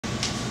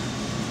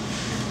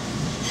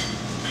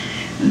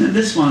And then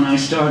this one I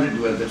started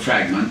with a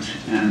fragment,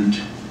 and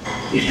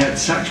it had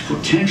such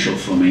potential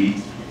for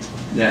me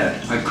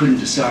that I couldn't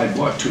decide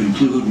what to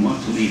include and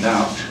what to leave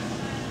out.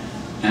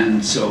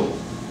 And so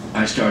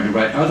I started to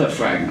write other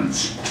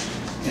fragments.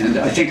 And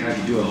I think I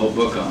could do a whole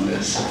book on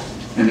this,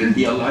 and it'd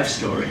be a life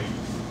story.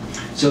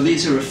 So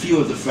these are a few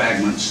of the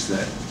fragments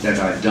that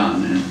I've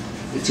done, and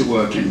it's a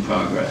work in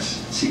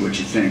progress. See what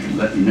you think and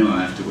let me know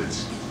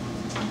afterwards.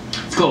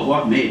 It's called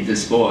What Made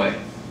This Boy?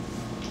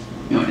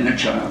 You know, inner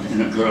child,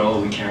 inner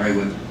girl we carry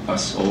with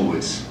us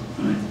always,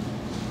 right?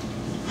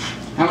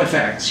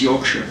 Halifax,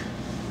 Yorkshire.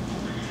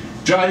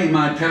 Driving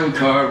my pedal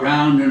car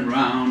round and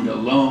round,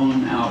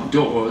 alone,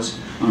 outdoors,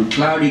 on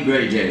cloudy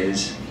grey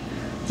days,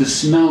 the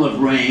smell of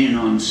rain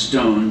on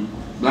stone,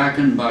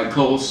 blackened by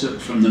coal soot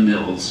from the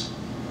mills,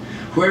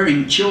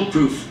 wearing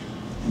chill-proof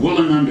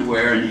woolen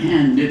underwear and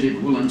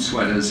hand-knitted woolen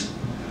sweaters,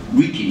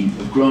 reeking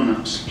of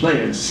grown-ups,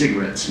 players,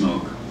 cigarette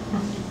smoke.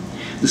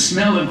 The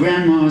smell of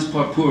grandma's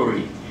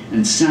potpourri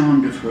and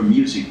sound of her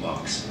music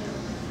box.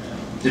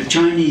 The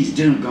Chinese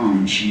dinner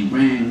gong she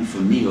rang for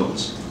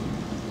meals.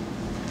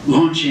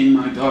 Launching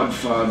my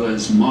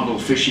godfather's model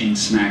fishing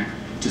smack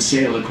to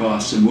sail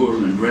across a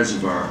moorland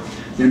reservoir,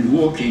 then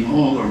walking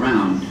all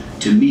around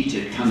to meet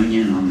it coming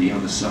in on the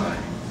other side.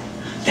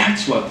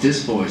 That's what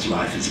this boy's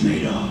life is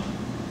made of.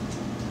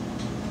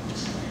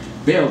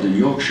 Bailed in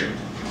Yorkshire,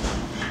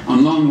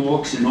 on long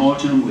walks in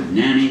autumn with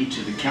Nanny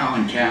to the cow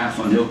and calf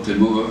on Ilkley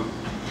Moor,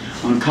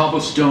 on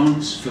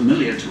cobblestones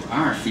familiar to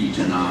our feet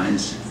and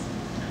eyes,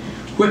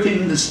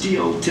 whipping the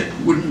steel-tipped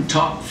wooden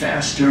top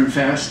faster and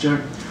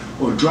faster,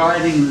 or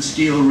driving the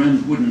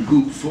steel-rimmed wooden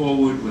hoop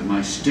forward with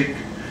my stick,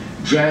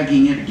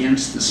 dragging it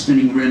against the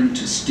spinning rim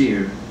to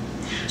steer,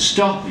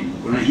 stopping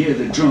when I hear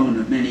the drone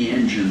of many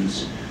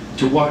engines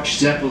to watch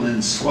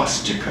Zeppelin's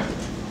swastika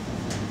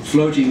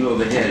floating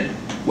overhead,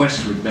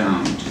 westward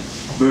bound,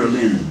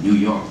 Berlin, New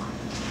York.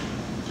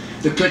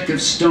 The click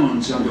of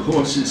stones under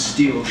horses'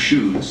 steel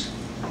shoes,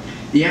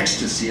 the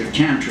ecstasy of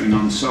cantering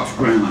on soft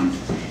ground,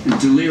 and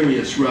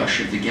delirious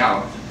rush of the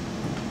gallop.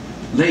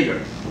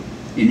 Later,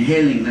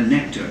 inhaling the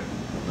nectar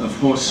of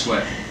horse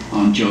sweat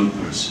on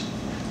jodhpurs.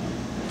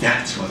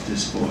 That's what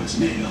this boy's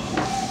made of.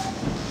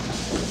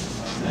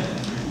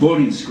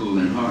 Boarding school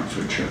in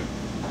Hertfordshire.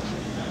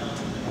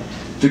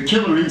 The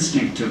killer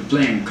instinct of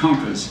playing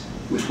conkers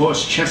with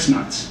horse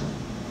chestnuts,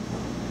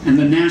 and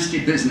the nasty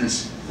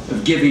business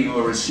of giving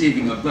or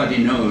receiving a bloody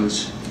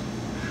nose.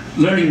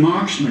 Learning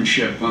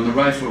marksmanship on the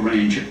rifle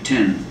range at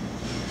 10.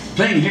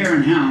 Playing hare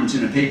and hounds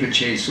in a paper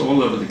chase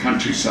all over the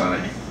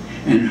countryside,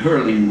 and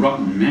hurling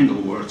rotten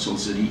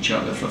mangelwurzels at each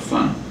other for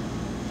fun.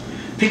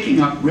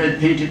 Picking up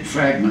red-painted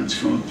fragments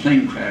from a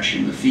plane crash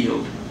in the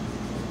field.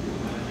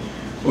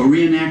 Or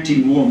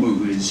reenacting war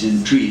movies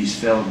in trees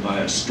felled by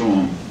a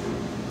storm.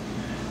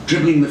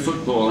 Dribbling the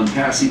football and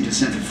passing to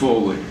center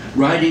forward.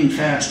 Riding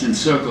fast in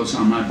circles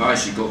on my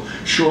bicycle,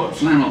 short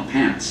flannel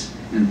pants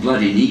and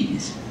bloody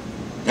knees.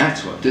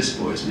 That's what this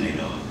boy's made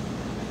of.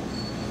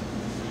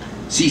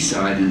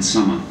 Seaside in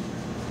summer.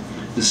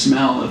 The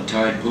smell of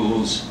tide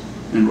pools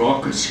and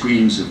raucous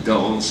screams of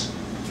gulls.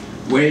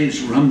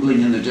 Waves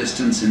rumbling in the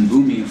distance and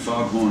booming of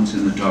foghorns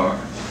in the dark.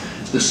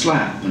 The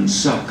slap and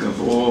suck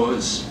of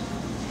oars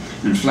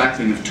and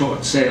flapping of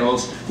taut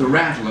sails. The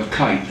rattle of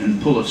kite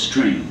and pull of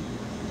string.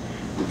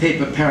 The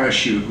paper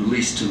parachute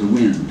released to the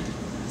wind.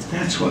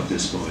 That's what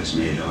this boy's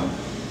made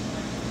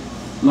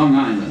of. Long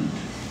Island.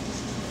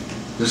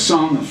 The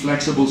song of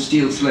flexible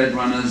steel sled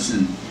runners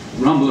and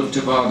rumble of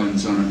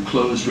toboggans on a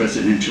closed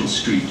residential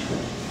street.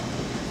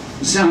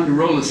 The sound of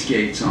roller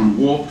skates on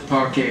warped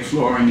parquet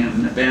flooring of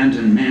an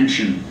abandoned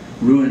mansion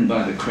ruined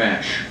by the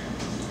crash.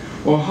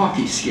 Or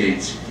hockey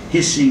skates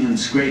hissing and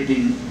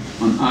scraping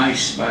on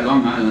ice by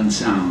Long Island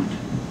Sound.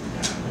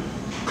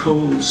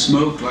 Cold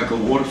smoke like a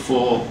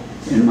waterfall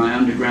in my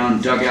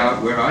underground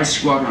dugout where I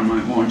squat on my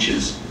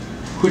haunches,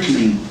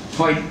 whittling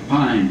white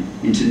pine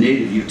into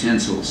native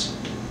utensils.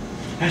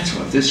 That's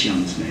what this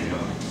young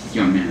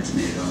man's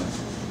made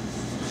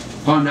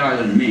of. Pond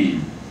Island,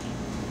 Maine.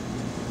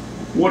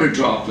 Water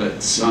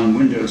droplets on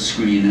window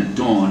screen at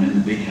dawn in the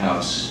big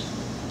house.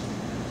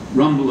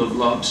 Rumble of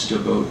lobster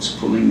boats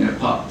pulling their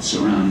pots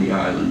around the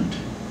island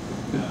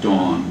at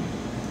dawn.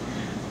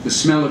 The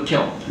smell of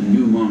kelp and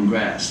new mown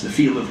grass, the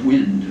feel of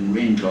wind and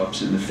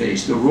raindrops in the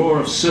face, the roar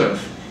of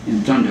surf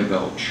in Thunder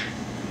Gulch,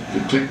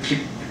 the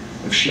click-click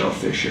of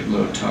shellfish at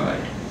low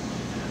tide,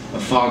 a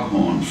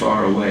foghorn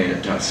far away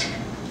at dusk.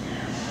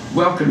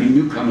 Welcoming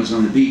newcomers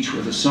on the beach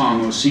with a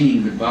song or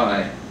singing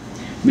goodbye,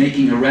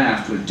 making a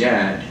raft with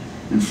Dad,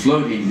 and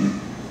floating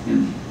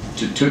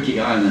to Turkey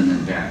Island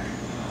and back.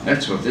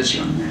 That's what this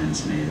young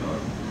man's made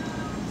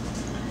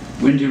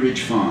of. Windy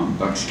Ridge Farm,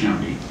 Bucks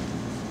County.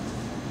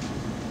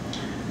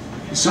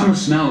 The summer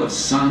smell of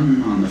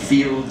sun on the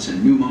fields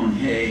and new-mown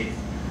hay,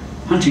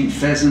 hunting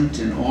pheasant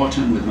in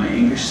autumn with my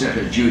English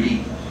setter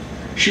Judy,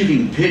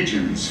 shooting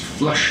pigeons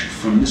flushed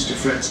from Mr.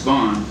 Fret's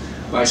barn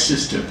by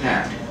Sister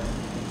Pat.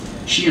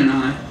 She and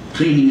I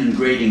cleaning and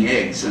grating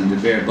eggs under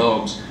bare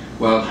bulbs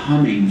while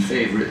humming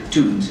favorite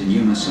tunes in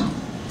unison.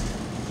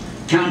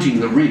 counting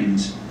the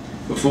rings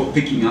before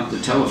picking up the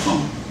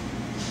telephone,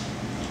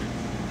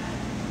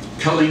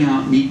 culling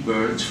out meat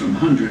birds from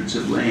hundreds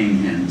of laying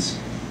hens,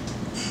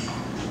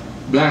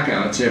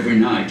 blackouts every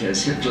night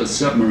as Hitler's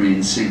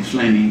submarines sink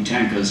flaming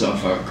tankers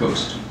off our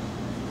coast,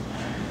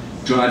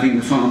 driving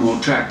the farm or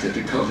tractor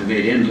to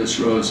cultivate endless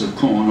rows of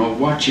corn, or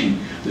watching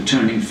the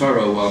turning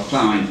furrow while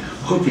plowing,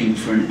 hoping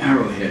for an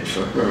arrowhead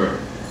for her,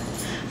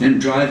 then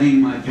driving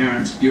my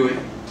parents' Buick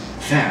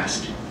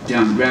fast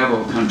down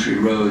gravel country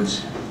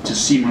roads to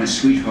see my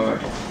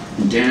sweetheart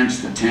and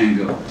dance the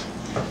tango.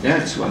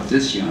 That's what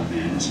this young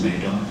man is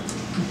made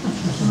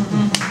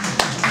of.